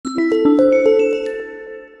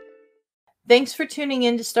Thanks for tuning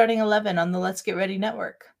in to Starting 11 on the Let's Get Ready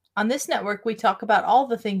network. On this network, we talk about all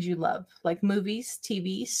the things you love, like movies,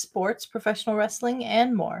 TV, sports, professional wrestling,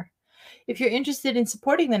 and more. If you're interested in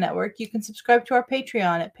supporting the network, you can subscribe to our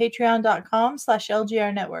Patreon at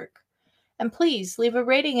patreon.com/LGR network. And please leave a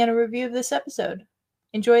rating and a review of this episode.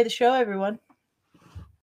 Enjoy the show, everyone.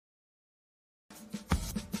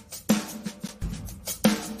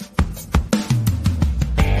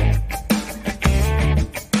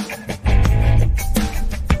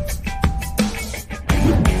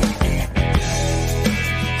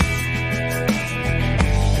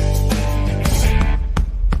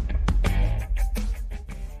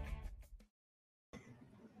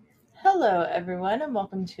 Hello, everyone, and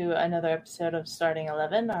welcome to another episode of Starting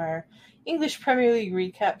 11, our English Premier League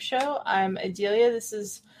recap show. I'm Adelia. This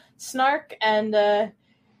is Snark, and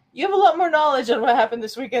you have a lot more knowledge on what happened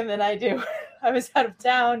this weekend than I do. I was out of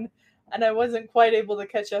town, and I wasn't quite able to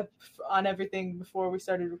catch up on everything before we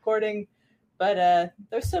started recording, but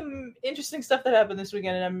there's some interesting stuff that happened this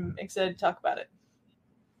weekend, and I'm excited to talk about it.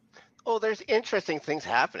 Oh, there's interesting things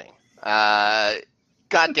happening. God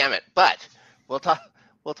damn it. But we'll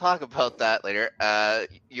talk about that later.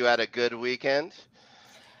 You had a good weekend?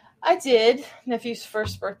 I did. Nephew's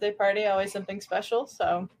first birthday party, always something special,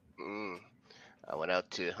 so. I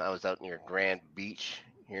was out near Grand Beach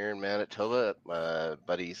here in Manitoba at my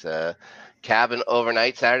buddy's cabin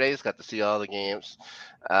overnight Saturdays. Got to see all the games.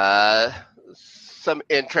 Some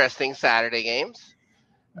interesting Saturday games.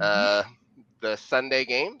 The Sunday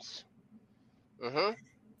games. There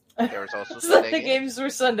was also Sunday games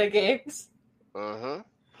were Sunday games.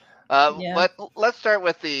 But let's start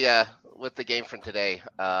with the game from today.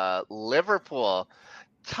 Liverpool,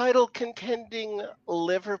 title contending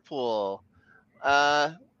Liverpool,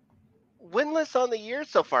 winless on the year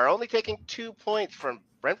so far, only taking 2 points from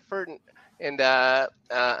Brentford and goddamn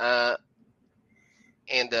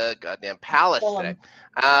Palace today.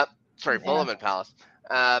 Fulham and Palace.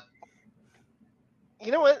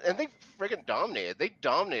 You know what? And they friggin' dominated. They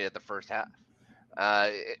dominated the first half.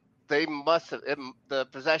 They must have the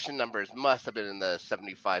possession numbers must have been in the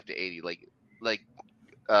 75 to 80.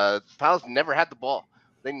 Palace never had the ball.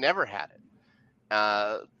 They never had it.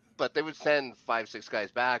 But they would send 5-6 guys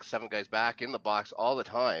back, 7 guys back in the box all the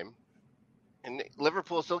time. And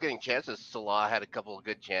Liverpool still getting chances. Salah had a couple of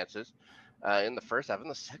good chances in the first half. In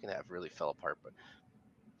the second half, really fell apart. But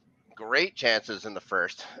great chances in the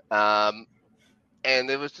first. And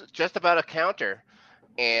it was just about a counter.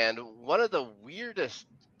 And one of the weirdest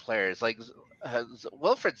players, like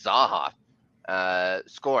Wilfried Zaha,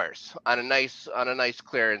 scores on a nice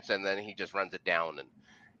clearance, and then he just runs it down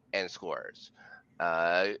and scores.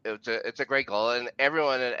 It's a great goal, and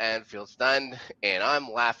everyone at Anfield's stunned, and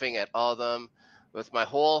I'm laughing at all of them with my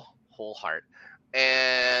whole heart.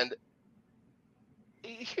 And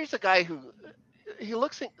here's a guy who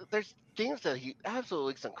there's games that he absolutely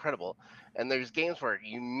looks incredible, and there's games where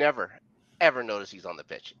you never ever notice he's on the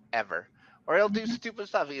pitch ever, or he'll do stupid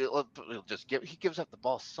stuff. He gives up the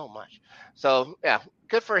ball so much. So yeah,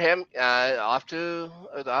 good for him. Off to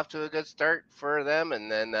a good start for them,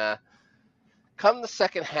 and then come the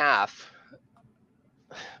second half.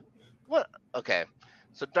 What? Okay,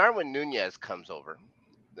 so Darwin Nunez comes over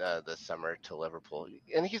this summer to Liverpool,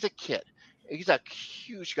 and he's a kid. He's a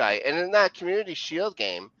huge guy, and in that Community Shield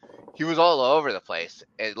game, he was all over the place.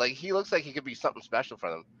 And he looks like he could be something special for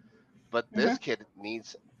them. But this kid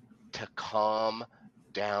needs to calm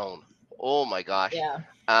down. Oh my gosh. Yeah.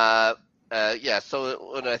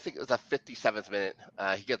 So when I think it was the 57th minute,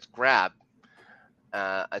 he gets grabbed.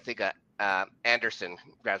 I think Anderson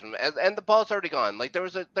grabs him, and the ball's already gone. Like there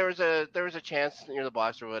was a chance near the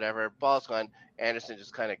box or whatever. Ball's gone. Anderson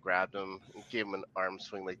just kind of grabbed him and gave him an arm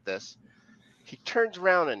swing like this. He turns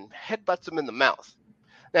around and headbutts him in the mouth.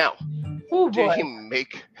 Now, did he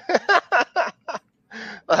make?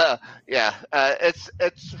 It's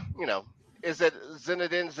is it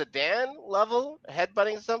Zinedine Zidane level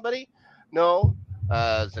headbutting somebody? No,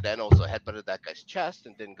 Zidane also headbutted that guy's chest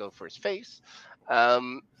and didn't go for his face.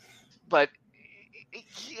 But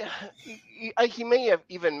he may have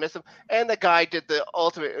even missed him. And the guy did the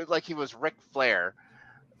ultimate, like he was Ric Flair,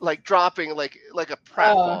 like dropping like a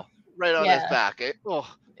pratfall right on his back.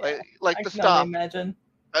 Like the stop. Imagine.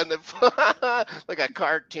 And then, like a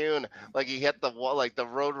cartoon, like he hit the wall, like the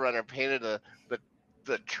Roadrunner painted the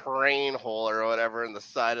train hole or whatever in the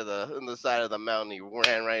side of the mountain. He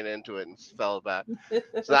ran right into it and fell back. So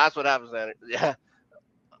that's what happens then. Yeah.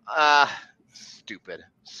 Stupid.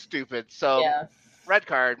 So red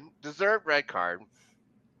card, deserved red card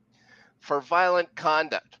for violent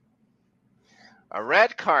conduct. A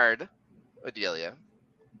red card, Adelia,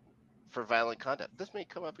 for violent conduct. This may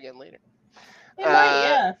come up again later. It might,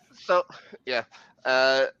 yeah. So yeah,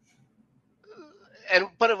 but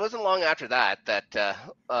it wasn't long after that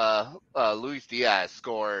Luis Diaz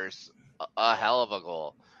scores a hell of a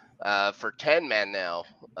goal for 10 men now.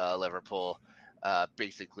 Liverpool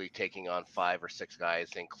basically taking on 5 or 6 guys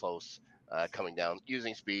in close, coming down,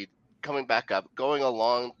 using speed, coming back up, going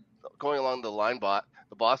along the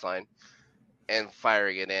boss line, and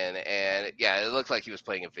firing it in. And yeah, it looks like he was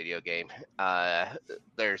playing a video game.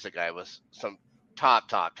 There's a guy with some top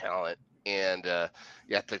talent, and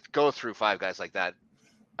yeah, to go through 5 guys like that,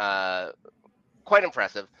 quite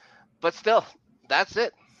impressive. But still, that's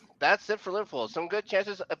it. That's it for Liverpool. Some good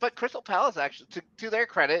chances, but Crystal Palace, actually, to their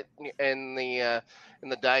credit, in the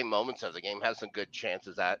dying moments of the game, has some good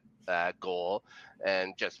chances at goal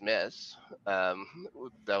and just miss. That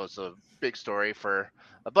was a big story for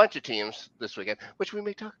a bunch of teams this weekend, which we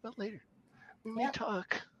may talk about later. We may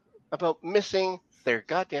talk about missing their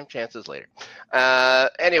goddamn chances later.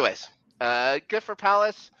 Anyways, good for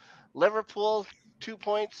Palace. Liverpool, 2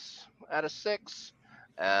 points out of 6.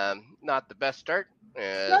 Not the best start.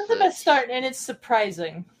 Not the best start, and it's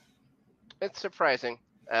surprising. It's surprising,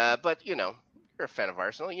 but you're a fan of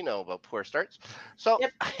Arsenal. You know about poor starts. So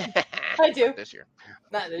yep. I do. Not this year.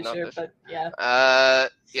 But yeah.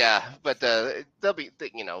 Yeah, but they'll be.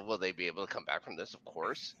 Will they be able to come back from this? Of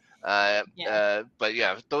course. But yeah,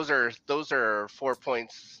 those are 4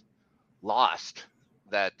 points lost.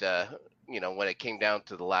 That when it came down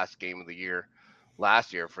to the last game of the year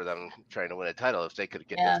last year for them trying to win a title, if they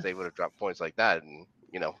would have dropped points like that, and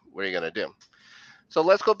what are you gonna do? So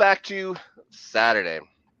let's go back to Saturday.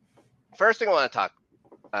 First thing I want to talk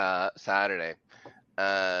Saturday.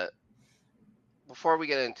 Before we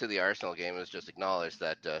get into the Arsenal game, is just acknowledge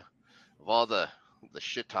that of all the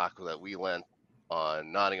shit talk that we went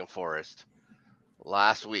on Nottingham Forest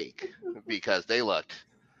last week, because they looked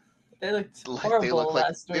horrible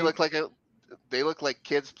last week. They looked like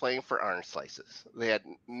kids playing for orange slices. They had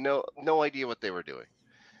no idea what they were doing.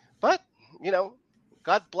 But,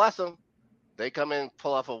 God bless them. They come in and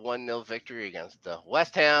pull off a 1-0 victory against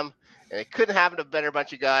West Ham, and it couldn't happen to a better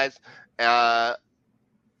bunch of guys.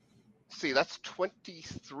 See, that's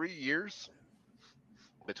 23 years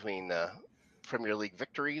between Premier League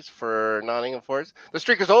victories for Nottingham Forest. The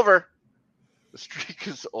streak is over.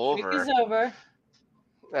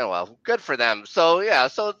 Oh, well, good for them. So, yeah,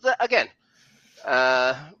 again,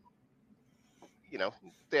 they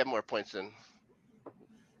have more points than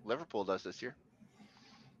Liverpool does this year.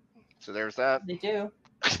 So there's that. They do.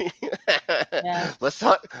 Yeah. Let's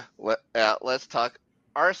talk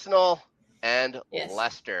Arsenal and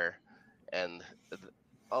Leicester. And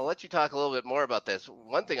I'll let you talk a little bit more about this.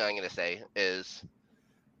 One thing I'm going to say is,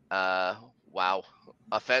 wow,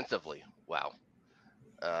 offensively, wow.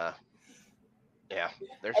 Yeah,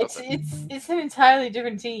 it's an entirely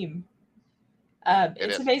different team.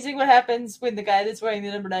 It's amazing what happens when the guy that's wearing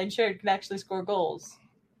the number 9 shirt can actually score goals.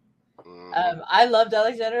 Mm-hmm. I loved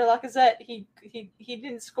Alexander Lacazette. He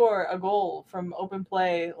didn't score a goal from open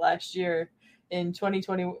play last year. In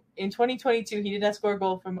 2020, in 2022, he did not score a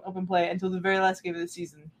goal from open play until the very last game of the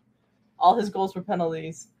season. All his goals were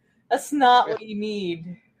penalties. That's not what you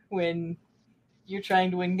need when you're trying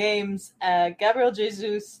to win games. Gabriel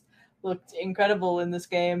Jesus looked incredible in this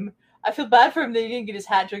game. I feel bad for him that he didn't get his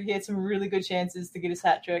hat trick. He had some really good chances to get his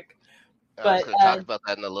hat trick. But I was going to talk about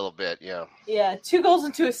that in a little bit, yeah. Yeah, 2 goals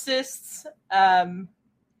and 2 assists.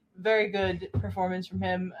 Very good performance from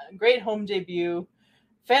him. Great home debut.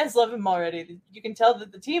 Fans love him already. You can tell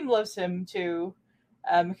that the team loves him too.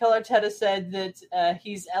 Mikel Arteta said that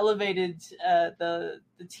he's elevated the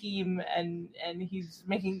team and he's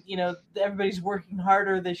making, everybody's working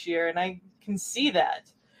harder this year, and I can see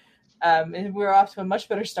that. And we're off to a much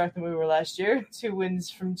better start than we were last year. 2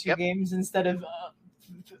 wins from 2 games instead of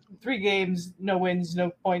 3 games, no wins,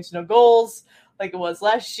 no points, no goals, like it was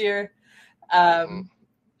last year.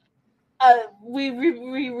 We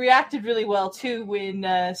reacted really well too when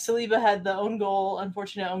Saliba had the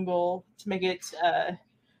unfortunate own goal to make it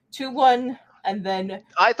 2-1, and then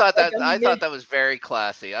I thought that was very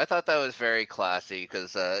classy.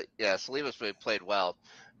 Because Saliba played well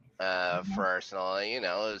for Arsenal. It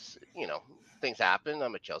was things happen.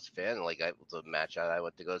 I'm a Chelsea fan, and the match I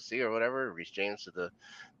went to go see or whatever, Reece James did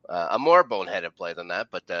a more boneheaded play than that,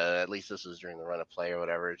 but at least this was during the run of play or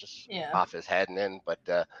whatever, just off his head and in.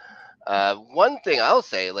 But one thing I'll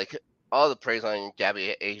say, all the praise on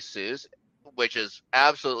Gabby Jesus, which is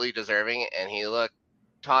absolutely deserving, and he looked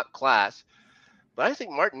top class. But I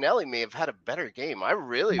think Martinelli may have had a better game.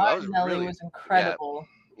 Martinelli was incredible.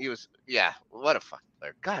 He was, what a fuck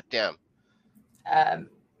player. God damn.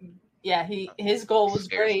 Yeah, his goal was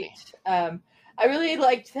Scares great. me. I really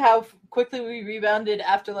liked how quickly we rebounded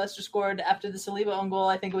after Leicester scored. After the Saliba own goal,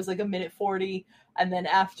 I think it was like a minute 40, and then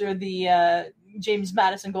after the James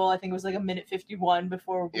Maddison goal, I think it was like a minute 51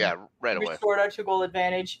 before we right away. restored our 2-goal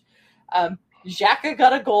advantage. Xhaka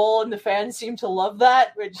got a goal, and the fans seemed to love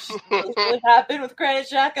that, which doesn't really happen with Granit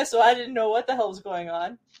Xhaka, so I didn't know what the hell was going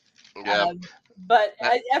on. Yeah. But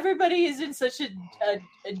everybody is in such a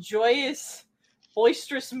joyous,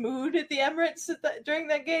 boisterous mood at the Emirates during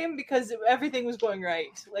that game because everything was going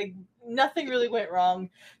right. Like, nothing really went wrong.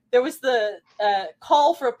 There was the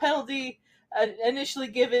call for a penalty initially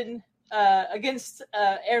given against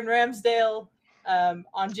Aaron Ramsdale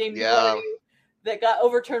on Jamie Vardy that got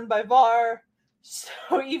overturned by VAR.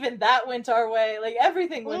 So even that went our way. Like,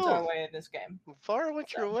 everything went our way in this game. VAR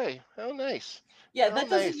went your way. How nice. Yeah, that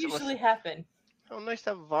doesn't usually happen. How nice to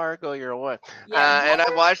have VAR go your way. Yeah, and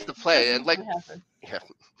I watched the play, and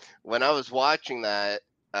when I was watching that,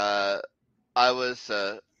 I was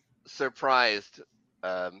surprised.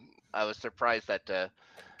 I was surprised that the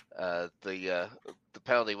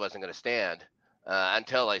penalty wasn't going to stand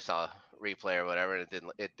until I saw replay or whatever, and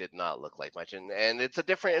it did not look like much. And it's a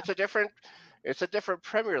different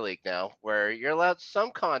Premier League now where you're allowed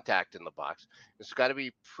some contact in the box. It's got to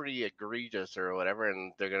be pretty egregious or whatever,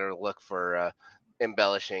 and they're going to look for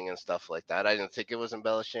embellishing and stuff like that. I didn't think it was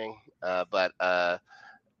embellishing, but yeah,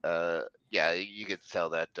 you could tell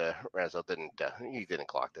that Ramsdale didn't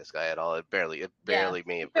clock this guy at all. It barely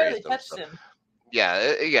may have grazed him. Touched him.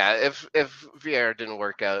 Yeah. If VAR didn't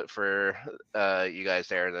work out for you guys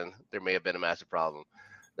there, then there may have been a massive problem.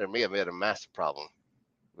 There may have been a massive problem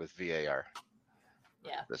with VAR.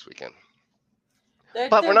 Yeah. This weekend.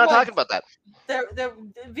 But we're not talking about that. The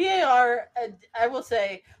VAR, I will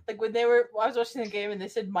say, like when I was watching the game and they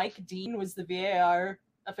said Mike Dean was the VAR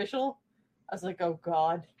official, I was like, oh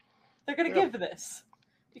God, they're going to give this.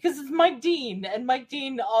 Because it's Mike Dean, and Mike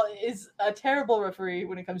Dean is a terrible referee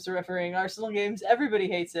when it comes to refereeing Arsenal games. Everybody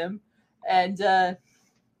hates him. And for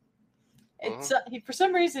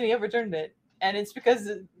some reason he overturned it. And it's because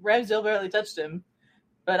Ramsdale barely touched him.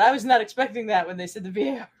 But I was not expecting that when they said the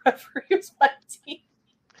VAR referee was Mike Dean.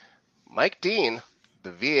 Mike Dean,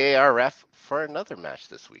 the VAR ref for another match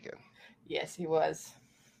this weekend. Yes, he was.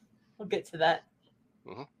 We'll get to that.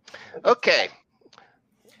 Mm-hmm. Okay.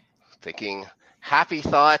 Thinking happy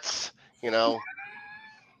thoughts,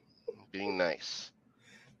 being nice.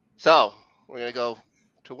 So, we're going to go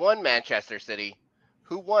to one Manchester City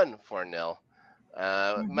who won 4-0.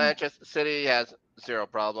 Manchester City has 0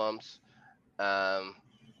 problems.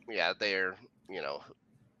 Yeah, they're,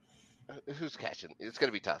 who's catching? It's going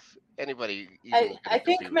to be tough. Anybody. I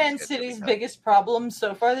think Man City's biggest problem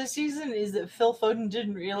so far this season is that Phil Foden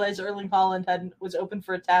didn't realize Erling Haaland was open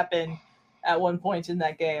for a tap-in at one point in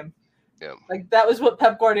that game. Yeah. Like, that was what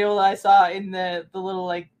Pep Guardiola I saw in the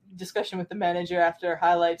little, discussion with the manager after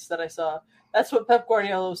highlights that I saw. That's what Pep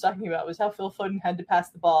Guardiola was talking about, was how Phil Foden had to pass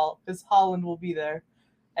the ball because Haaland will be there.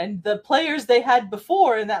 And the players they had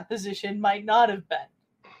before in that position might not have been,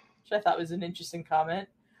 which I thought was an interesting comment.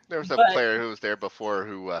 There was a player who was there before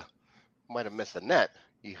who might have missed the net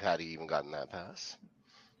had he even gotten that pass.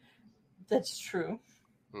 That's true.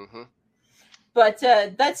 Mm-hmm. But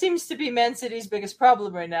that seems to be Man City's biggest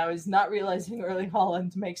problem right now, is not realizing Erling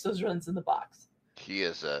Haaland makes those runs in the box. He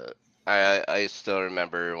is I still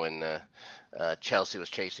remember when Chelsea was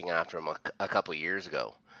chasing after him a couple of years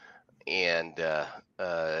ago. And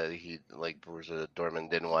he, Borussia Dortmund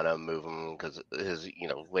didn't want to move him because his,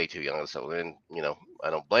 way too young. So then, I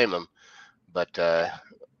don't blame him. But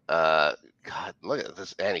God, look at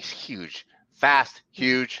this, and he's huge, fast,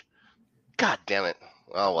 huge. God damn it!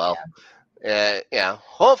 Oh well. Yeah.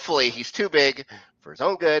 Hopefully he's too big for his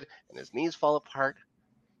own good, and his knees fall apart,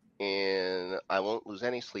 and I won't lose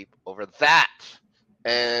any sleep over that.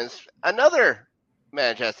 And another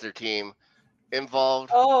Manchester team involved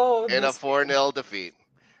in a 4-0 defeat.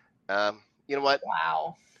 You know what?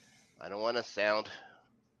 Wow. I don't want to sound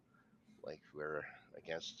like we're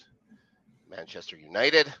against Manchester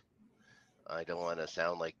United. I don't want to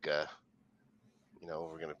sound like,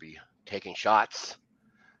 we're going to be taking shots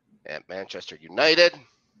at Manchester United.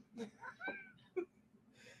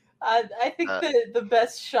 I think the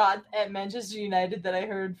best shot at Manchester United that I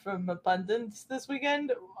heard from a pundit this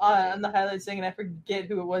weekend on the highlights thing, and I forget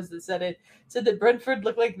who it was that said it, said that Brentford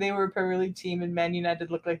looked like they were a Premier League team and Man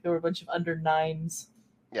United looked like they were a bunch of under 9s.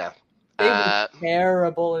 Yeah. They were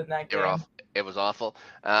terrible in that game. It was awful.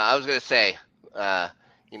 I was going to say, that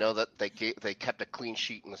they kept a clean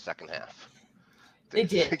sheet in the second half. They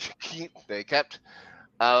did. They kept...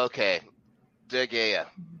 Okay. De Gea.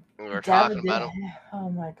 We were talking David, about him. oh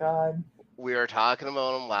my God. We were talking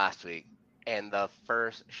about him last week, and the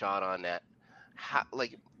first shot on net,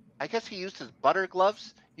 I guess he used his butter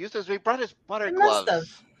gloves. He brought his butter He must have.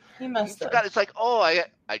 gloves. He He must have. forgot. It's like, oh, I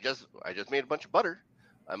just made a bunch of butter.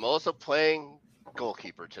 I'm also playing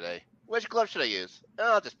goalkeeper today. Which glove should I use?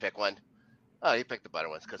 Oh, I'll just pick one. Oh, he picked the butter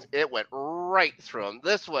ones because it went right through him.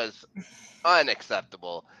 This was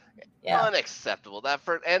unacceptable. Yeah. Unacceptable.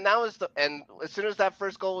 And as soon as that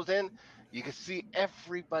first goal was in, you could see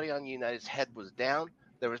everybody on United's head was down.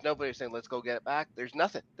 There was nobody saying, "Let's go get it back." There's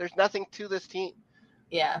nothing. There's nothing to this team.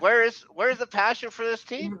 Yeah. Where is the passion for this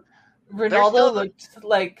team? Ronaldo looked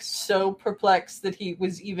like so perplexed that he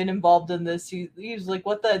was even involved in this. He was like,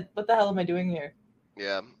 "What the hell am I doing here?"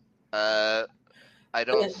 Yeah. I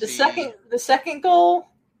don't the see the second goal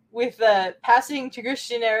with passing to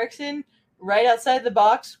Christian Eriksen right outside the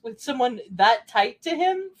box with someone that tight to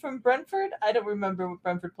him from Brentford. I don't remember what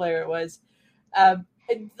Brentford player it was.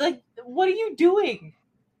 Like, what are you doing?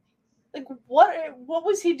 Like, what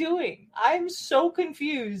was he doing? I'm so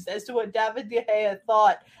confused as to what David De Gea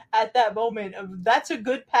thought at that moment of that's a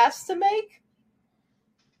good pass to make.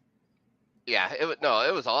 Yeah,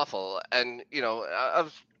 it was awful. And I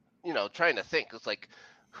was trying to think. It's like,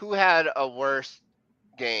 who had a worse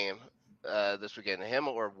game this weekend, him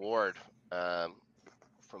or Ward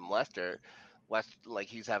from Leicester? Like,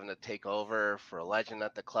 he's having to take over for a legend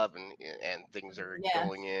at the club, and things are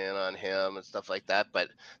going in on him and stuff like that. But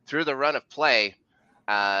through the run of play,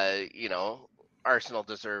 Arsenal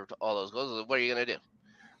deserved all those goals. What are you gonna do?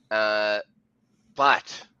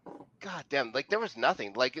 But goddamn, like, there was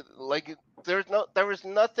nothing. There was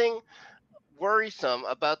nothing worrisome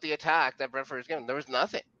about the attack that Brentford was given. There was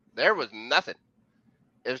nothing.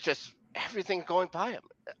 It was just everything going by him.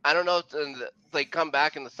 I don't know if they come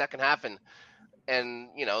back in the second half and I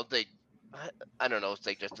don't know if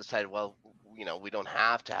they just decided, well, we don't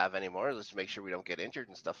have to have any more. Let's make sure we don't get injured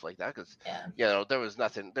and stuff like that. Because there was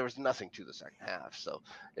nothing to the second half. So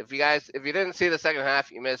if you didn't see the second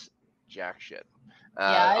half, you missed jack shit.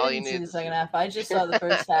 I didn't see the second half. I just saw the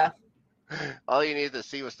first half. All you needed to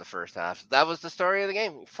see was the first half. That was the story of the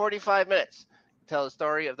game. 45 minutes tell the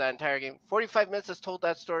story of that entire game. 45 minutes has told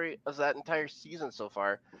that story of that entire season so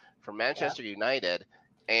far for Manchester United.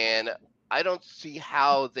 And I don't see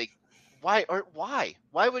how why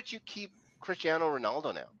would you keep Cristiano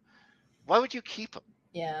Ronaldo now? Why would you keep him?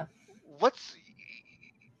 Yeah.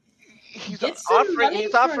 He's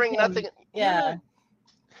offering nothing. Yeah.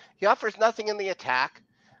 He offers nothing in the attack.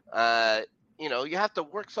 You have to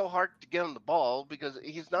work so hard to get him the ball because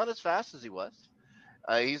he's not as fast as he was.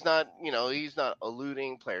 He's not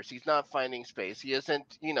eluding players. He's not finding space. He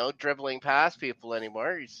isn't, dribbling past people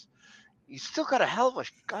anymore. He's still got a hell of a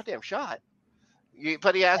goddamn shot.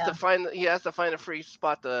 But he has to find a free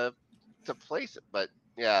spot to place it. But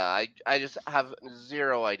yeah, I just have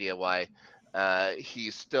zero idea why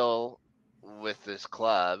he's still with this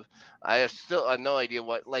club. I have still no idea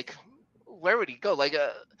where would he go?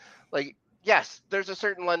 Yes, there's a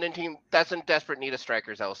certain London team that's in desperate need of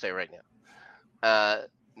strikers. I will say right now.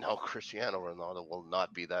 No, Cristiano Ronaldo will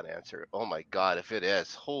not be that answer. Oh my God, if it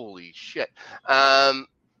is, holy shit.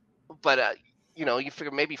 But you figure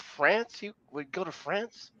maybe France. He would go to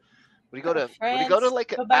France. Would he go to France, would he go to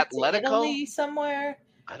like go back Atletico? To Italy somewhere?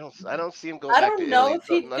 I don't see him going back to Italy.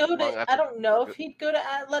 I don't know if he'd go to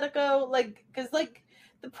Atletico, because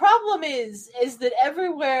the problem is that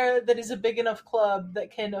everywhere that is a big enough club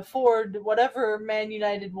that can afford whatever Man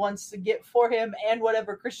United wants to get for him and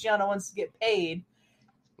whatever Cristiano wants to get paid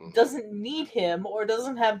doesn't need him or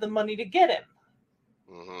doesn't have the money to get him.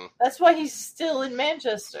 Mm-hmm. That's why he's still in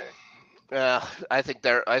Manchester. Yeah, I think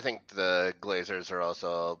the Glazers are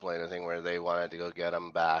also playing a thing where they wanted to go get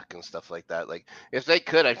him back and stuff like that. Like, if they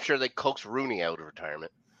could, I'm sure they'd coax Rooney out of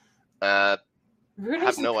retirement. Rooney's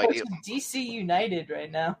have no idea. DC United right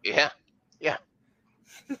now. Yeah.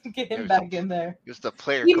 Get him back in there. He was the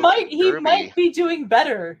player. He might be doing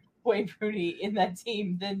better, Wayne Rooney, in that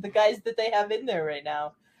team than the guys that they have in there right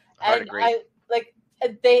now. Hard agree.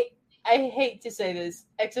 I hate to say this,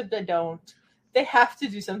 except I don't. They have to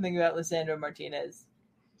do something about Lisandro Martinez.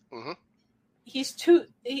 Mm-hmm. He's too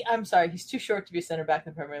short to be a center back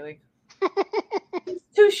in the Premier League. He's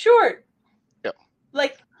too short. Yep.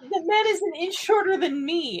 The man is an inch shorter than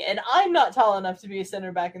me, and I'm not tall enough to be a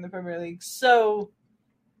center back in the Premier League. So,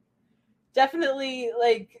 definitely,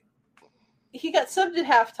 he got subbed at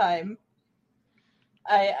halftime.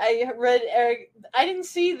 I read Eric. I didn't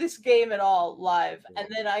see this game at all live, and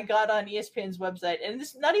then I got on ESPN's website, and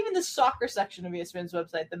this not even the soccer section of ESPN's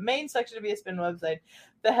website, the main section of ESPN website.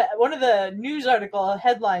 One of the news article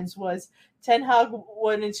headlines was Ten Hag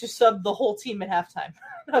wanted to sub the whole team at halftime.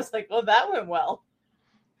 I was like, "Oh, that went well."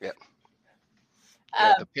 Yep.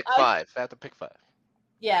 At the pick five.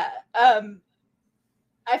 Yeah.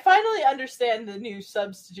 I finally understand the new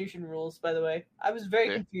substitution rules, by the way. I was very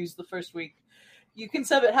confused the first week. You can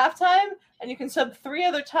sub at halftime, and you can sub 3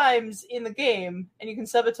 other times in the game, and you can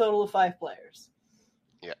sub a total of 5 players.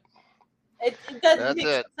 Yeah. That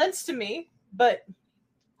makes sense to me, but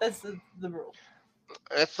that's the rule.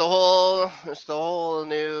 It's the whole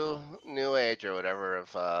new age or whatever of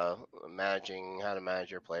how to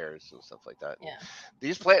manage your players and stuff like that. Yeah.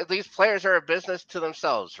 These players are a business to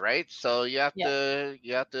themselves, right? So you have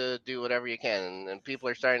to do whatever you can, and people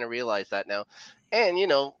are starting to realize that now. And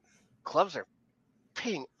clubs are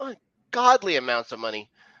paying ungodly amounts of money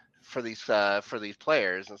for these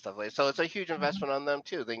players and stuff like that. So it's a huge investment on them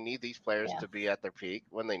too. They need these players to be at their peak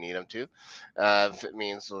when they need them to. If it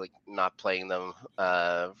means like not playing them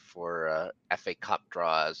for FA Cup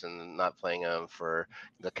draws and not playing them for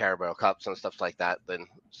the Carabao Cups and stuff like that, then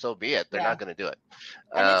so be it. They're not going to do it.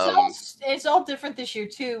 And it's all different this year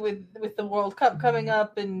too, with the World Cup coming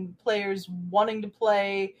up and players wanting to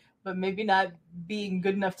play but maybe not being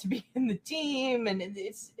good enough to be in the team, and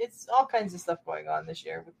it's all kinds of stuff going on this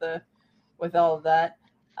year with all of that.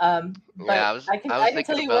 But I can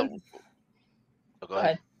tell you one. Oh, go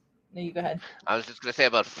ahead. No, you go ahead. I was just going to say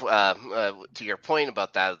about to your point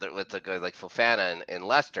about that with a guy like Fofana and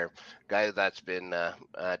Leicester, guy that's been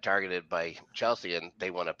targeted by Chelsea, and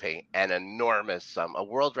they want to pay an enormous sum, a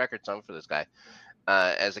world record sum for this guy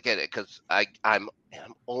as a kid. Because I'm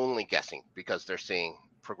only guessing because they're seeing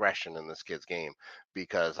progression in this kid's game,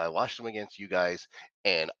 because I watched him against you guys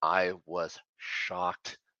and I was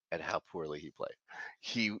shocked at how poorly he played.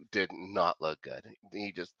 He did not look good.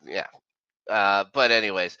 He just but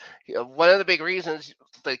anyways, one of the big reasons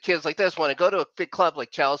that kids like this want to go to a big club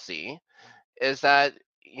like Chelsea is that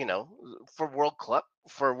for World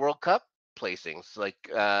Cup placings, like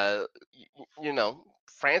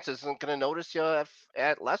France isn't going to notice you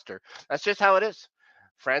at Leicester. That's just how it is.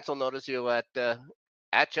 France will notice you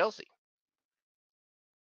at Chelsea.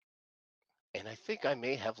 And I think I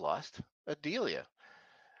may have lost Adelia,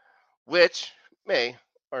 which may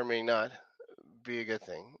or may not be a good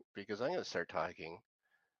thing, because I'm going to start talking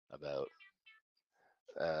about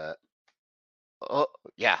that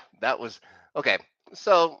was okay.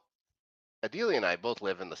 So Adelia and I both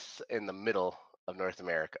live in the middle of North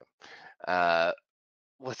America.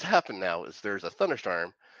 What's happened now is there's a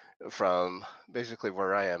thunderstorm from basically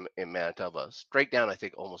where I am in Manitoba, straight down, I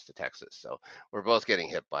think, almost to Texas. So we're both getting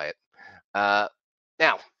hit by it.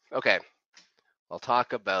 Now, okay, I'll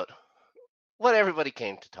talk about what everybody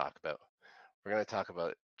came to talk about. We're going to talk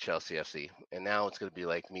about Chelsea FC, and now it's going to be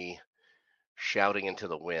like me shouting into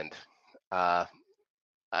the wind. A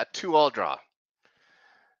 2-2 draw.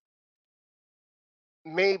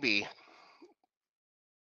 Maybe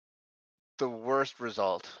the worst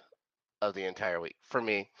result of the entire week for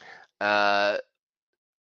me. An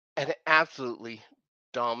absolutely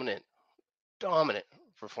dominant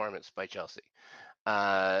performance by Chelsea.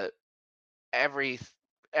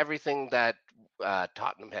 Everything that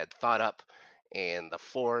Tottenham had thought up, and the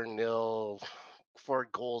 4-0, 4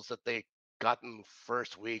 goals that they got in the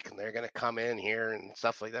first week, and they're going to come in here and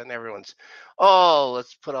stuff like that, and everyone's,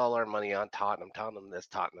 let's put all our money on Tottenham this,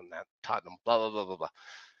 Tottenham that, Tottenham, blah, blah, blah, blah, blah.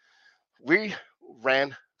 We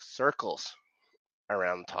ran circles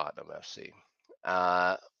around Tottenham FC.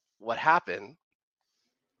 What happened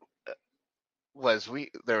was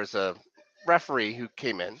there was a referee who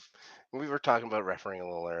came in, and we were talking about refereeing a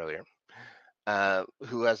little earlier,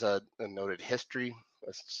 who has a noted history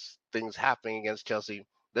of things happening against Chelsea.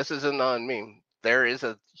 This isn't on me. There is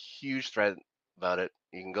a huge thread about it.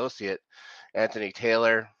 You can go see it. Anthony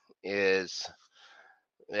Taylor is,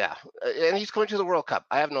 and he's going to the World Cup.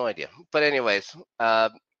 I have no idea. But anyways,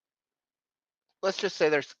 let's just say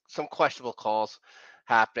there's some questionable calls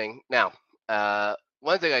happening. Now,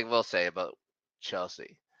 one thing I will say about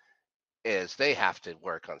Chelsea is they have to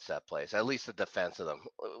work on set plays, at least the defense of them.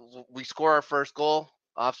 We score our first goal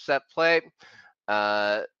off set play.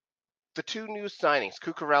 The 2 new signings,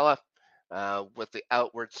 Cucurella with the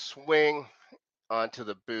outward swing onto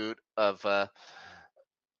the boot of,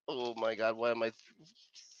 oh my God, why am I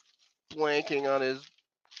blanking on his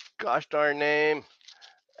gosh darn name?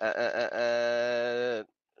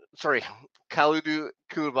 Sorry, Kalidou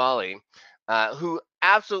Koulibaly, who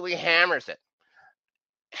absolutely hammers it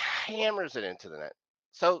into the net.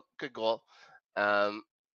 So good goal. Um,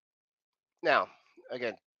 Now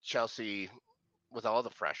again, Chelsea with all the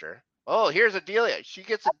pressure. Oh, here's Adelia. She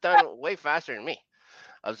gets it done way faster than me.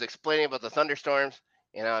 I was explaining about the thunderstorms,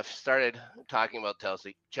 and I've started talking about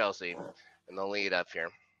Chelsea, and the lead up here.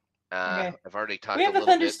 Okay. I've already We talked a have a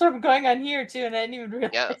little bit. thunderstorm going on here too, and I didn't even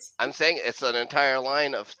Yeah, realize. I'm saying it's an entire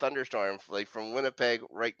line of thunderstorms, like from Winnipeg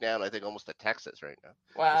right down, I think almost to Texas right now.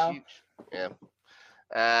 It's Wow. huge.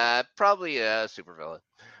 Yeah. Probably a supervillain.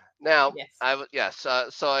 Now, Yes. yes.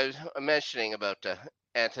 So I was mentioning about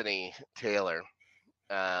Anthony Taylor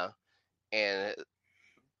uh, and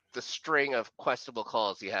the string of questionable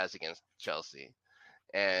calls he has against Chelsea.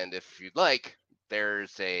 And if you'd like,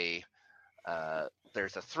 there's a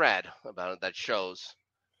there's a thread about it that shows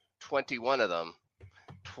 21 of them,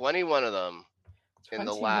 21 of them in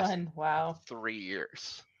the last 21. Wow. 3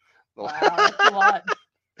 years. Wow, that's a lot.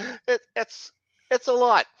 It's a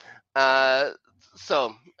lot. Uh,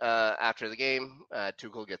 After the game,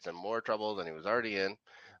 Tuchel gets in more trouble than he was already in.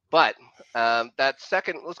 But that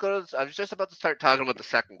second, let's go to. I was just about to start talking about the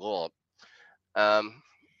second goal,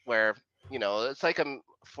 where it's like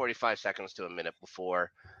 45 seconds to a minute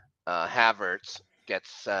before Havertz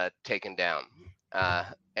gets taken down,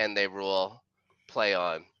 and they rule play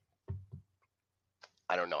on.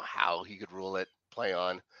 I don't know how he could rule it play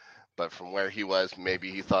on, but from where he was,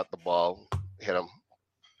 maybe he thought the ball hit him.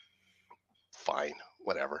 Fine,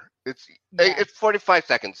 whatever. Yeah. It's 45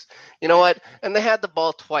 seconds. You know what? And they had the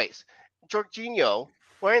ball twice. Jorginho,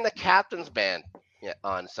 wearing the captain's band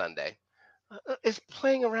on Sunday, is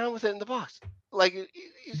playing around with it in the box. Like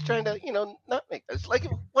he's trying to, not make. It's like,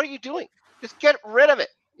 what are you doing? Just get rid of it.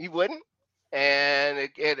 He wouldn't, and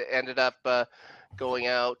it ended up going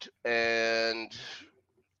out, and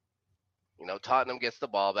Tottenham gets the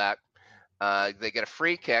ball back. They get a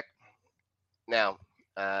free kick. Now,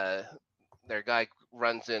 their guy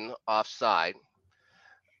runs in offside,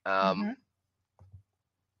 Mm-hmm.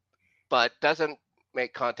 but doesn't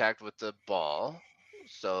make contact with the ball.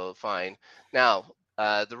 So fine. Now,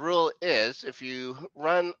 the rule is if you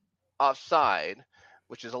run offside,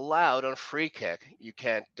 which is allowed on a free kick, you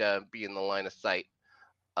can't be in the line of sight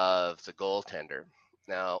of the goaltender.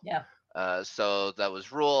 Now, Yeah. so that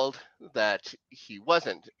was ruled that he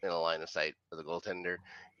wasn't in a line of sight of the goaltender,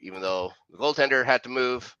 even though the goaltender had to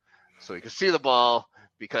move so he could see the ball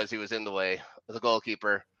because he was in the way of the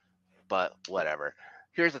goalkeeper. But whatever.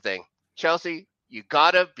 Here's the thing, Chelsea, you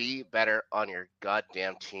gotta be better on your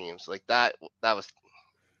goddamn teams. Like that was,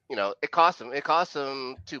 it cost them. It cost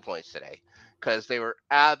them 2 points today because they were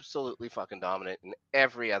absolutely fucking dominant in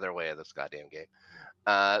every other way of this goddamn game.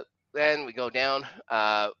 Then we go down.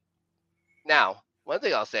 Now, one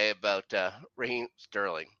thing I'll say about Raheem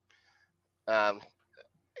Sterling, um,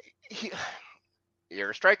 he,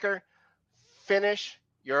 you're a striker. Finish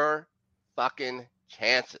your fucking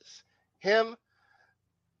chances. Him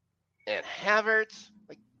and Havertz,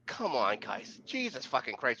 like, come on, guys. Jesus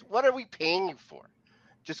fucking Christ. What are we paying you for?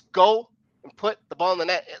 Just go and put the ball in the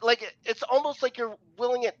net. Like, it's almost like you're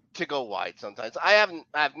willing it to go wide sometimes. I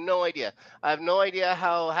have no idea. I have no idea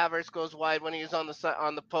how Havertz goes wide when he's on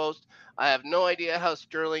the post. I have no idea how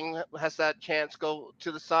Sterling has that chance go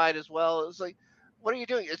to the side as well. It's like, what are you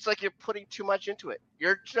doing? It's like you're putting too much into it.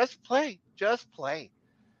 You're just play. Just play.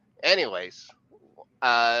 Anyways,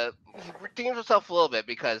 he redeems himself a little bit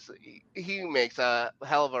because he makes a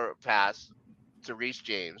hell of a pass to Reece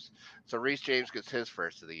James. So Reece James gets his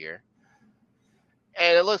first of the year.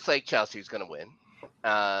 And it looks like Chelsea's going to win.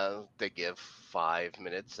 They give 5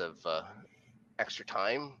 minutes of extra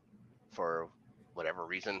time for whatever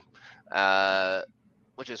reason,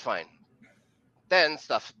 which is fine. Then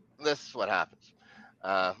this is what happens.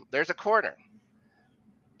 There's a corner,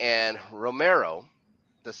 and Romero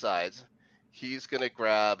decides he's going to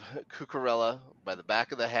grab Cucurella by the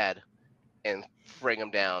back of the head and bring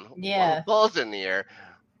him down while the Yeah. ball's in the air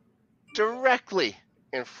directly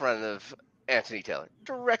in front of Anthony Taylor.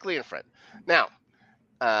 Directly in front. Now,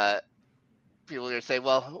 people are going to say,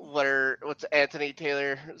 well, what's Anthony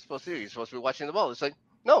Taylor supposed to do? He's supposed to be watching the ball. It's like,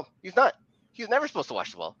 no, he's not. He's never supposed to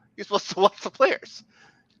watch the ball. He's supposed to watch the players.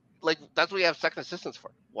 Like, that's what you have second assistants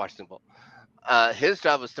for, watching the ball. His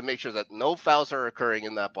job is to make sure that no fouls are occurring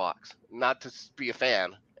in that box, not to be a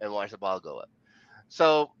fan and watch the ball go up.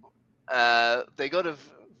 So they go to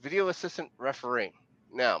video assistant refereeing.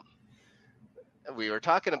 Now, we were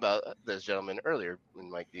talking about this gentleman earlier,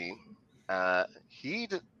 Mike Dean. He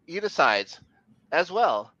decides as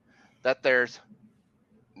well that there's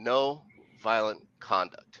no violent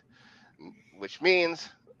conduct, which means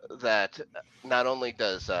that not only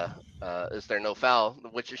is there no foul,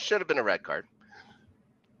 which should have been a red card.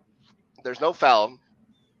 There's no foul,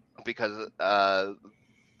 because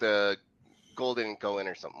the goal didn't go in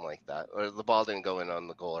or something like that, or the ball didn't go in on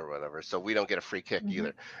the goal or whatever. So we don't get a free kick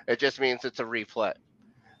either. It just means it's a replay.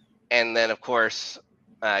 And then, of course,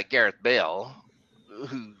 Gareth Bale,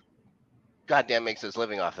 who goddamn makes his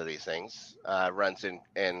living off of these things, runs in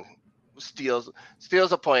and steals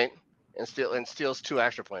a point and steals 2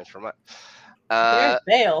 extra points from it. Gareth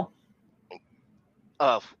Bale.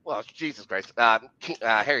 Oh well, Jesus Christ,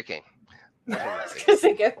 Harry Kane. Because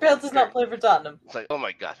Gareth Bale does not play for Tottenham. It's like, oh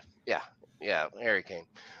my god, yeah, Harry Kane.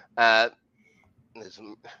 And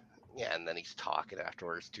then he's talking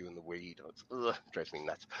afterwards too in the way he does. Drives me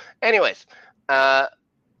nuts. Anyways, I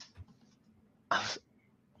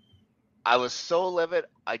was so livid,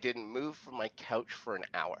 I didn't move from my couch for an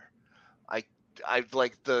hour. I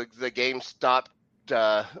like the game stopped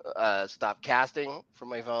casting from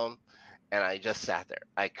my phone, and I just sat there.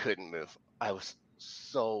 I couldn't move. I was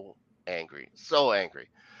so angry.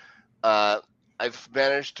 I've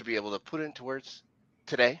managed to be able to put it into words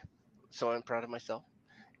today, so I'm proud of myself.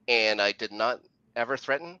 And I did not ever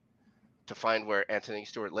threaten to find where Anthony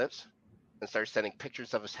Stewart lives and start sending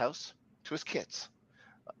pictures of his house to his kids.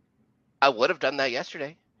 I would have done that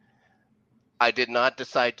yesterday. I did not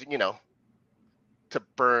decide to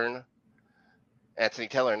burn Anthony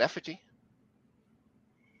Taylor in effigy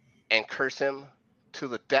and curse him to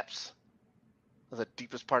the depths of the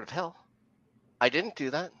deepest part of hell. I didn't do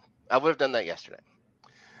that. I would have done that yesterday.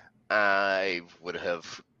 I would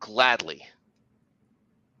have gladly,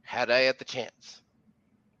 had I had the chance,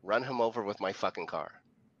 run him over with my fucking car.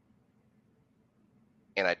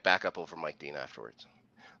 And I'd back up over Mike Dean afterwards.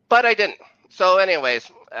 But I didn't. So anyways,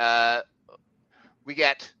 we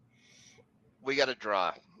got a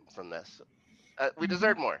draw from this. We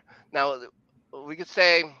deserve more. Now, we could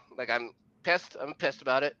say, like, I'm pissed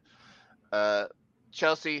about it.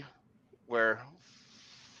 Chelsea were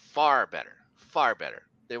far better.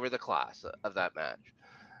 They were the class of that match.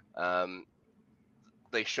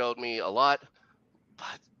 They showed me a lot,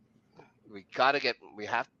 but we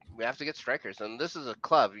have to get strikers. And this is a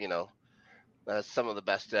club, that's some of the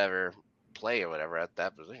best to ever play or whatever at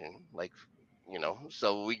that position. Like,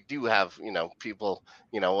 so we do have, people,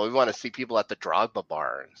 we want to see people at the Drogba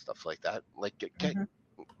bar and stuff like that. Like, get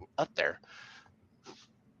up there.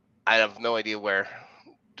 I have no idea where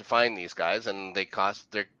to find these guys, and they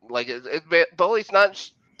cost. They're like, Bowley's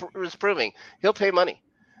not was proving he'll pay money.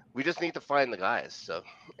 We just need to find the guys. So,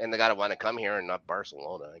 and they gotta want to come here and not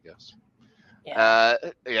Barcelona, I guess.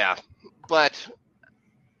 Yeah. But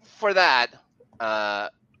for that,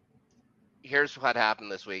 here's what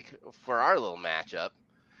happened this week for our little matchup,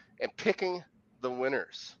 and picking the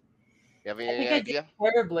winners. You have any idea? I did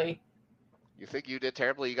terribly. You think you did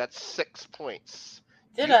terribly? You got 6 points.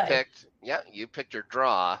 You picked your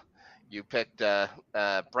draw. You picked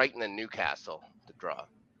Brighton and Newcastle to draw.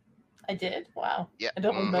 I did? Wow. Yeah. I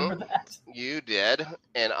don't remember that. You did.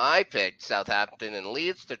 And I picked Southampton and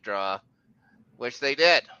Leeds to draw, which they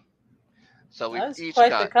did. So we each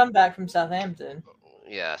got the comeback from Southampton.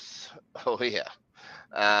 Yes. Oh yeah.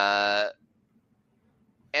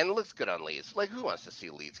 And it looks good on Leeds. Like, who wants to see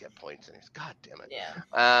Leeds get points in this? God damn it.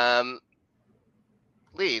 Yeah.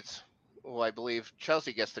 Leeds, who I believe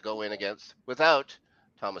Chelsea gets to go in against without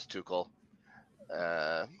Thomas Tuchel.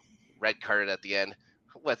 Red carded at the end.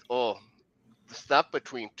 The stuff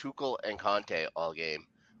between Tuchel and Conte all game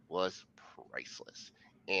was priceless.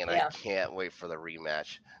 And I can't wait for the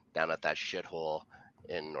rematch down at that shithole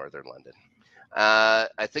in Northern London.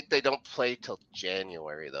 I think they don't play till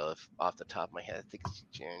January, though, off the top of my head. I think it's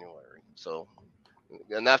January. So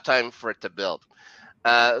enough time for it to build.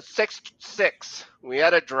 6-6. We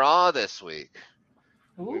had a draw this week.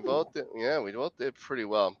 Ooh. We both did pretty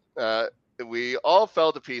well. We all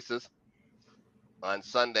fell to pieces on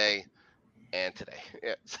Sunday and today.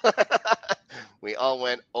 Yes. We all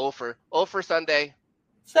went 0 for Sunday.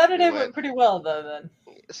 Saturday went pretty well, though. Then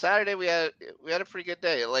Saturday we had a pretty good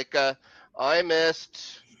day. Like, I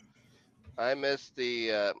missed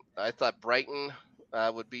the. I thought Brighton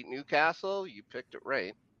would beat Newcastle. You picked it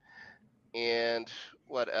right. And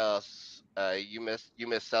what else? You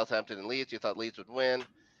missed Southampton and Leeds. You thought Leeds would win.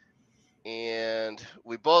 And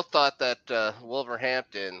we both thought that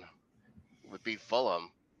Wolverhampton would beat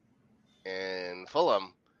Fulham. And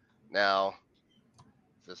Fulham now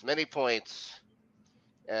has as many points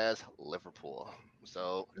as Liverpool.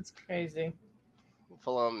 So that's crazy.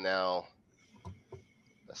 Fulham now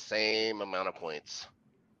the same amount of points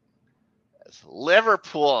as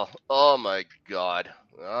Liverpool. Oh my God.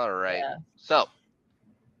 All right. Yeah. So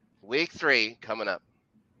week 3 coming up.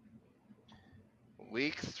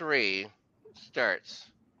 Week 3 starts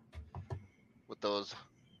with those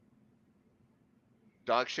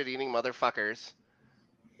dog shit eating motherfuckers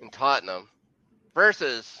in Tottenham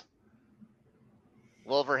versus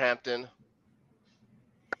Wolverhampton.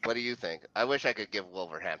 What do you think? I wish I could give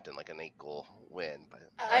Wolverhampton like an 8-goal win, but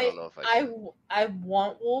I don't know if I can. I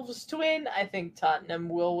want Wolves to win. I think Tottenham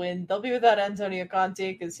will win. They'll be without Antonio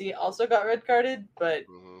Conte because he also got red carded, but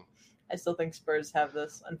I still think Spurs have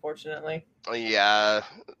this, unfortunately. Yeah,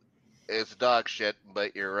 it's dog shit,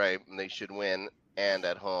 but you're right. They should win and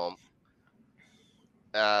at home.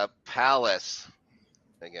 Palace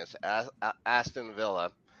against Aston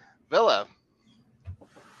Villa. Villa,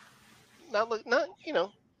 not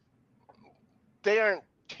they aren't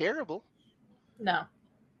terrible. No,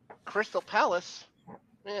 Crystal Palace,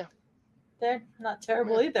 yeah, they're not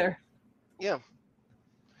terrible either. yeah.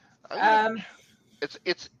 Um, It's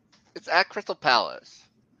at Crystal Palace.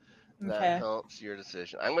 That okay. helps your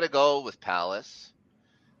decision. I'm gonna go with Palace.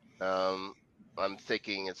 I'm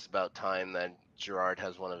thinking it's about time that Gerrard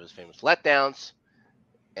has one of his famous letdowns,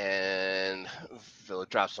 and Villa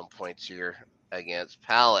drops some points here against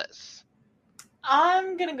Palace.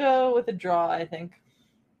 I'm gonna go with a draw, I think.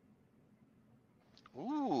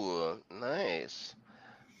 Ooh, nice.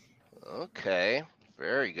 Okay,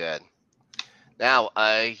 very good. Now,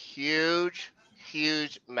 a huge,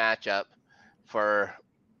 huge matchup for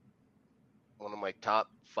one of my top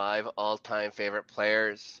 5 all-time favorite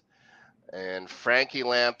players, and Frankie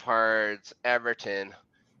Lampard's Everton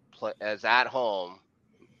is at home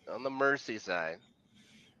on the Merseyside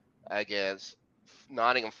against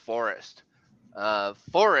Nottingham Forest.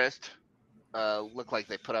 Forest looked like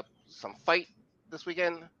they put up some fight this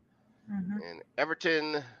weekend, and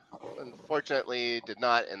Everton, unfortunately, did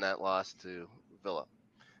not in that loss to Villa.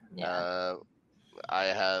 Yeah.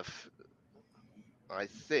 I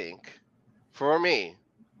think, for me,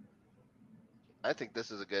 I think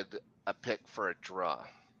this is a pick for a draw.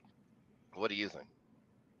 What do you think?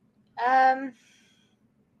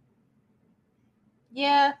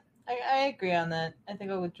 Yeah, I agree on that. I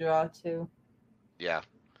think I would draw too. Yeah,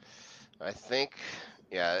 I think,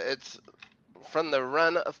 yeah, it's from the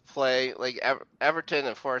run of play. Like Everton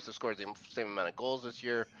and Forest have scored the same amount of goals this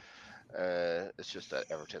year. It's just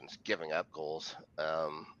that Everton's giving up goals. They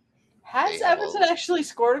Has have Everton actually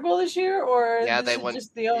scored a goal this year, or yeah, this they is won.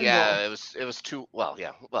 just the own goal? Yeah, it was two. Well,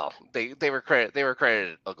 yeah, well they were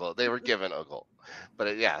credited a goal. They were given a goal,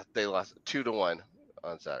 but yeah, they lost 2-1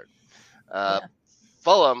 on Saturday. Yeah.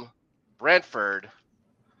 Fulham, Brentford.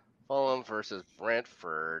 Fulham versus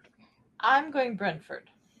Brentford. I'm going Brentford.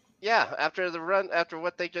 Yeah, after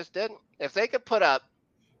what they just did, if they could put up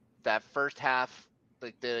that first half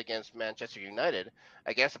they did against Manchester United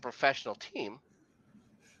against a professional team,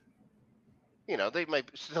 they might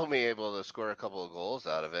still be able to score a couple of goals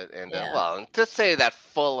out of it. And Yeah. and to say that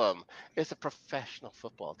Fulham is a professional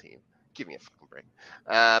football team, give me a fucking break.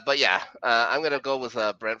 But yeah, I'm gonna go with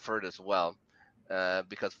Brentford as well,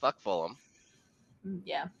 because fuck Fulham.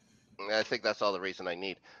 Yeah. I think that's all the reason I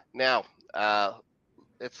need. Now,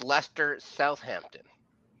 it's Leicester Southampton.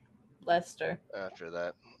 Leicester. After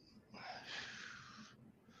that,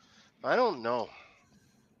 I don't know.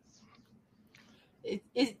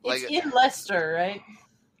 It's Like in Leicester, right?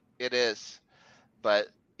 it is, but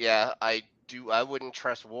yeah, I wouldn't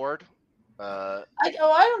trust Ward. I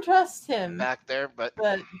don't trust him, Back there, but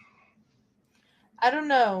I don't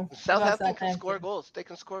know about Southampton can score Southampton. goals. They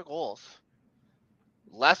can score goals.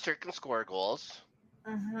 Leicester can score goals.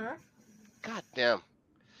 God damn.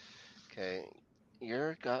 Okay,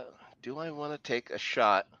 you're got. Do I want to take a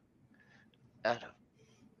shot at?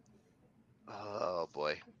 Oh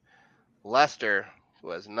boy, Leicester, who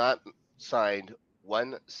has not signed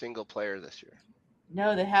one single player this year.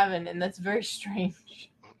 No, they haven't, and that's very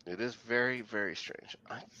strange. It is very, very strange.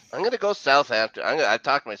 I'm going to go Southampton. I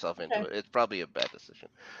talked myself into Okay. it. It's probably a bad decision.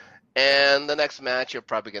 And the next match, you're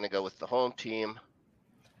probably going to go with the home team.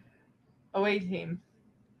 Away team.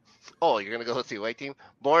 Oh, you're going to go with the away team?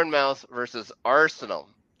 Bournemouth versus Arsenal.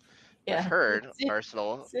 Yeah. I've heard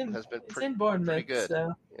Arsenal has been it's in Bournemouth, pretty good.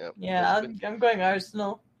 So Yeah, I'm going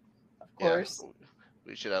Arsenal, of course. Yeah,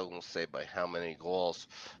 we should almost say by how many goals.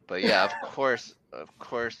 But yeah, of course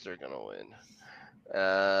they're going to win.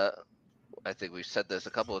 I think we've said this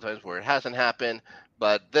a couple of times where it hasn't happened,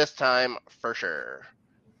 but this time for sure.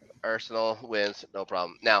 Arsenal wins, no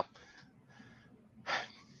problem. Now,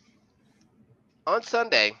 on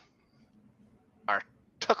Sunday, our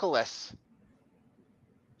Tuckless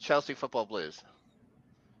Chelsea Football Blues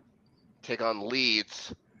take on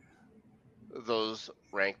Leeds, those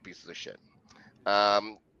ranked pieces of shit.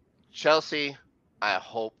 Chelsea, I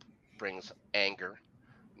hope, brings anger,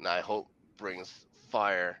 and I hope brings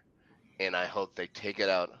fire, and I hope they take it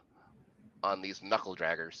out on these knuckle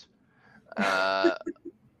draggers. I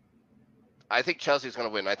think Chelsea's going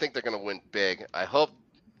to win. I think they're going to win big. I hope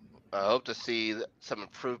to see some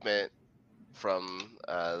improvement from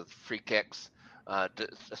free kicks.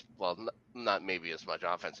 Well, not maybe as much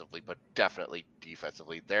offensively, but definitely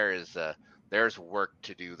defensively. There's work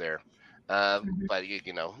to do there. But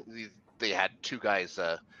they had two guys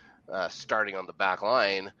starting on the back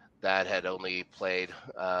line that had only played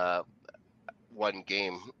one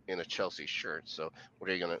game in a Chelsea shirt. So what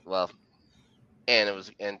are you gonna? Well, and it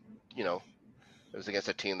was against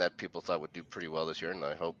a team that people thought would do pretty well this year, and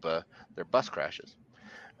I hope their bus crashes.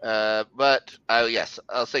 But yes,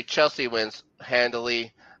 I'll say Chelsea wins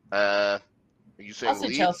handily. Are you saying I'll say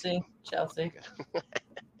lead? Chelsea.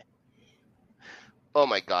 Oh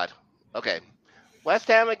my God. Okay. West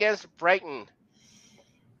Ham against Brighton.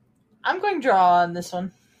 I'm going draw on this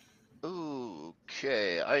one.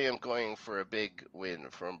 Okay. I am going for a big win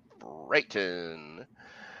from Brighton.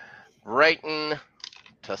 Brighton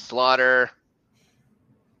to slaughter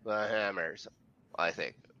the Hammers, I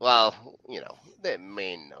think. Well, that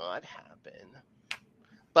may not happen.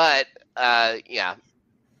 But, yeah.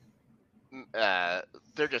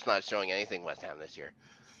 They're just not showing anything, West Ham, this year.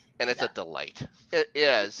 And it's a delight. It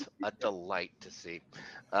is a delight to see.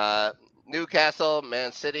 Newcastle,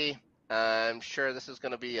 Man City. I'm sure this is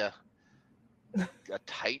going to be a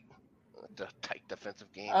tight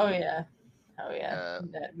defensive game. Oh yeah.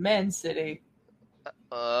 Man City.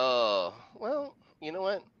 Oh, well, you know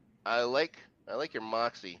what? I like your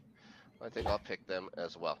moxie. I think I'll pick them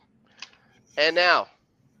as well. And now,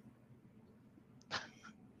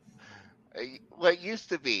 what used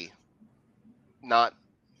to be not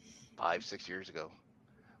 5-6 years ago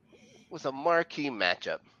was a marquee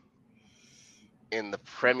matchup in the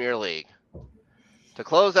Premier League. To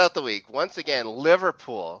close out the week, once again,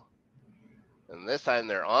 Liverpool, and this time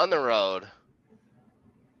they're on the road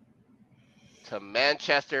to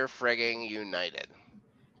Manchester frigging United.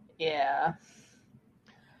 Yeah.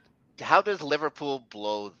 How does Liverpool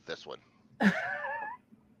blow this one?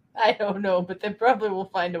 I don't know, but they probably will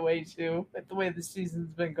find a way to, with the way the season's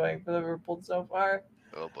been going for Liverpool so far.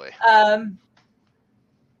 Oh boy. I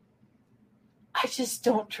just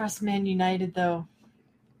don't trust Man United, though.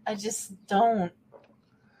 I just don't.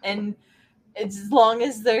 And as long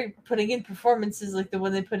as they're putting in performances like the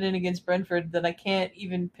one they put in against Brentford, then I can't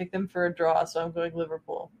even pick them for a draw, so I'm going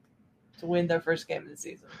Liverpool to win their first game of the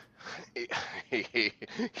season.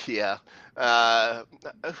 Yeah.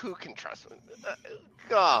 Who can trust them?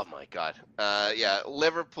 Oh my God. Yeah,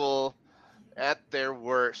 Liverpool at their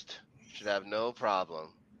worst should have no problem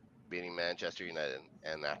beating Manchester United.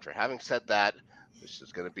 And after having said that, this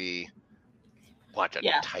is going to be a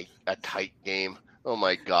tight game. Oh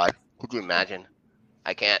my God. Could you imagine?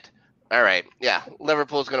 I can't. All right. Yeah,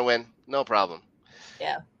 Liverpool's going to win. No problem.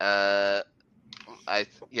 Yeah. And I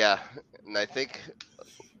think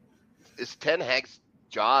is Ten Hag's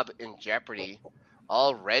job in jeopardy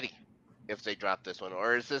already if they drop this one,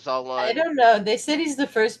 or is this all on? I don't know. They said he's the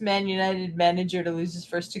first Man United manager to lose his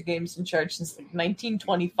first 2 games in charge since like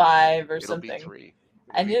 1925 or something.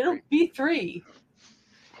 It'll be 3.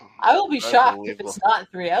 I will be shocked if it's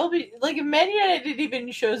not 3. I will be like, if Man United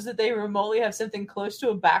even shows that they remotely have something close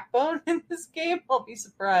to a backbone in this game, I'll be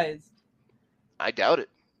surprised. I doubt it.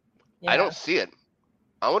 Yeah. I don't see it.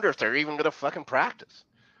 I wonder if they're even going to fucking practice.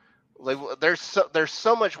 Like, there's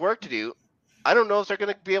so much work to do. I don't know if they're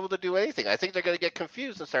going to be able to do anything. I think they're going to get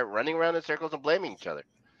confused and start running around in circles and blaming each other.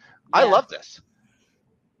 Yeah. I love this.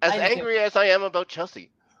 As angry as I am about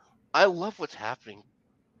Chelsea, I love what's happening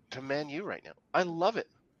to Man U right now. I love it.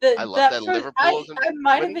 I love that Liverpool. I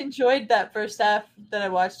might have enjoyed that first half that I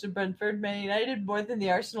watched of Brentford Man United more than the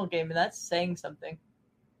Arsenal game, and that's saying something.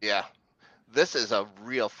 Yeah. This is a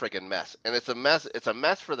real friggin' mess. And it's a mess. It's a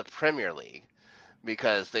mess for the Premier League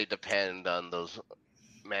because they depend on those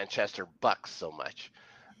Manchester Bucks so much.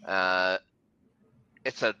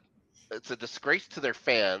 It's a disgrace to their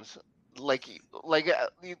fans.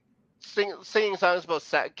 Singing songs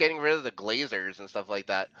about getting rid of the Glazers and stuff like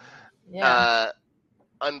that. Yeah.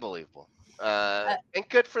 Unbelievable. And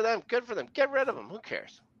good for them. Good for them. Get rid of them. Who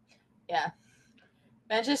cares? Yeah.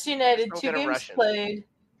 Manchester United, 2 games played,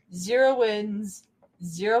 0 wins,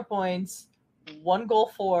 0 points, 1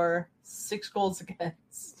 goal for, 6 goals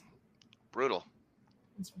against. Brutal.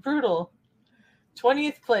 It's brutal.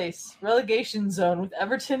 20th place, relegation zone with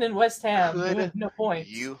Everton and West Ham. With no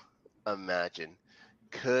points.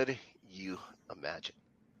 Could you imagine?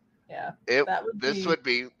 Yeah. This would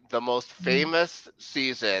be the most famous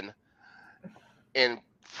season in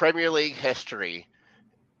Premier League history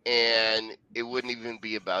and it wouldn't even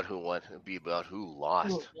be about who won. It'd be about who lost.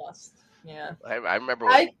 Who lost? Yeah. I remember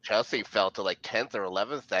when Chelsea fell to like 10th or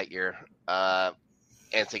 11th that year, and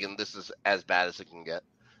thinking this is as bad as it can get.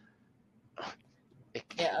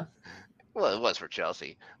 Yeah. Well, it was for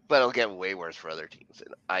Chelsea, but it'll get way worse for other teams.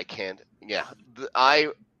 And I can't. Yeah, I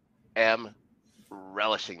am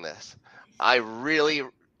relishing this. I really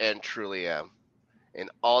and truly am. And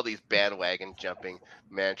all these bandwagon jumping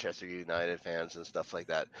Manchester United fans and stuff like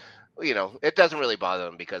that. You know, it doesn't really bother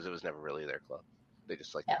them because it was never really their club. They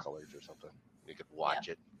just like the colors or something. You could watch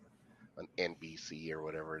it on NBC or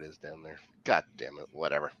whatever it is down there. God damn it,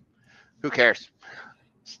 whatever. Who cares?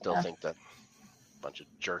 Still think that a bunch of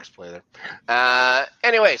jerks play there.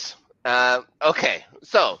 Anyways, okay,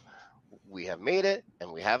 so we have made it,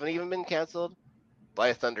 and we haven't even been canceled by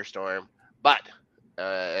a thunderstorm. But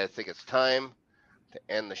I think it's time to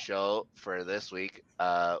end the show for this week.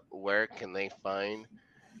 Where can they find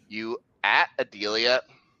you at, Adelia?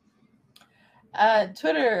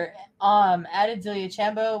 Twitter, at Adelia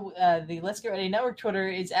Chambo. The Let's Get Ready Network Twitter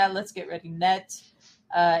is at Let's Get Ready Net.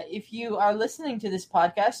 If you are listening to this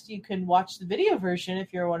podcast, you can watch the video version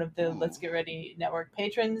if you're one of the Let's Get Ready Network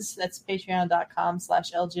patrons. That's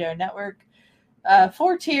patreon.com/LGR Network.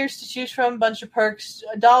 4 tiers to choose from, bunch of perks.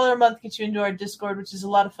 $1 a month gets you into our Discord, which is a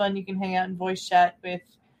lot of fun. You can hang out and voice chat with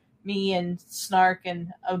me and Snark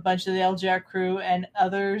and a bunch of the LGR crew and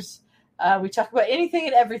others. We talk about anything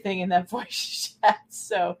and everything in that voice chat,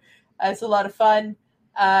 so it's a lot of fun.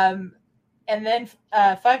 And then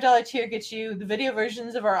 $5 tier gets you the video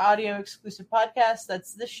versions of our audio exclusive podcast.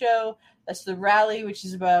 That's this show. That's the Rally, which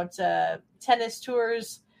is about tennis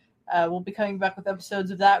tours. We'll be coming back with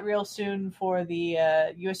episodes of that real soon for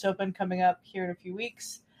the U.S. Open coming up here in a few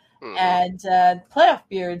weeks. Mm-hmm. And Playoff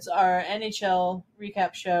Beards, our NHL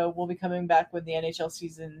recap show, will be coming back when the NHL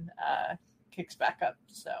season kicks back up.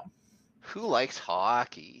 So, who likes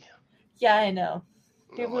hockey? Yeah, I know.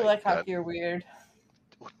 People who like hockey are weird.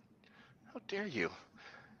 How dare you?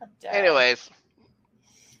 Anyways.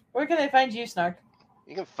 Where can they find you, Snark?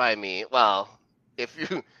 You can find me, well, if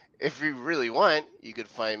you really want, you could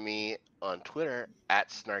find me on Twitter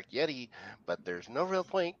at Snark Yeti, but there's no real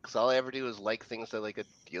point because all I ever do is like things that like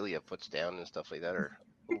Adelia puts down and stuff like that, or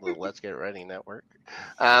the Let's Get Ready Network.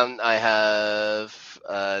 I have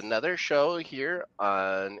another show here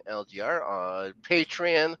on LGR on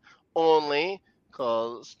Patreon only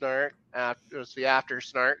called Snark. It's the After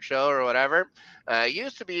Snark show or whatever. It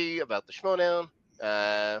used to be about the Schmodown.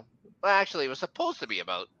 Well, actually, it was supposed to be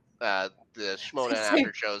about the Schmodown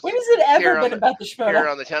after shows. When has it ever been about the Schmodown? Here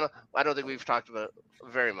on the channel, I don't think we've talked about it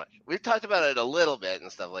very much. We've talked about it a little bit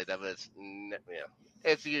and stuff like that, but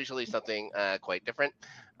it's usually something quite different.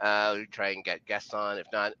 We try and get guests on. If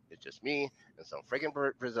not, it's just me and some friggin'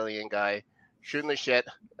 Brazilian guy shooting the shit.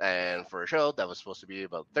 And for a show that was supposed to be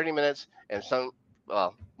about 30 minutes, and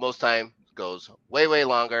most time goes way, way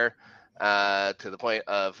longer, to the point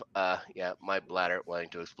of, my bladder wanting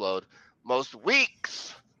to explode most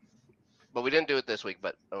weeks. But we didn't do it this week,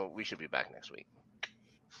 but we should be back next week.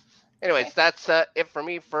 Anyways, that's it for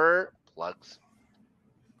me for plugs.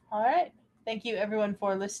 All right. Thank you, everyone,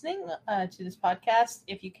 for listening to this podcast.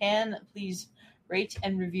 If you can, please rate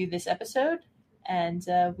and review this episode, and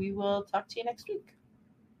we will talk to you next week.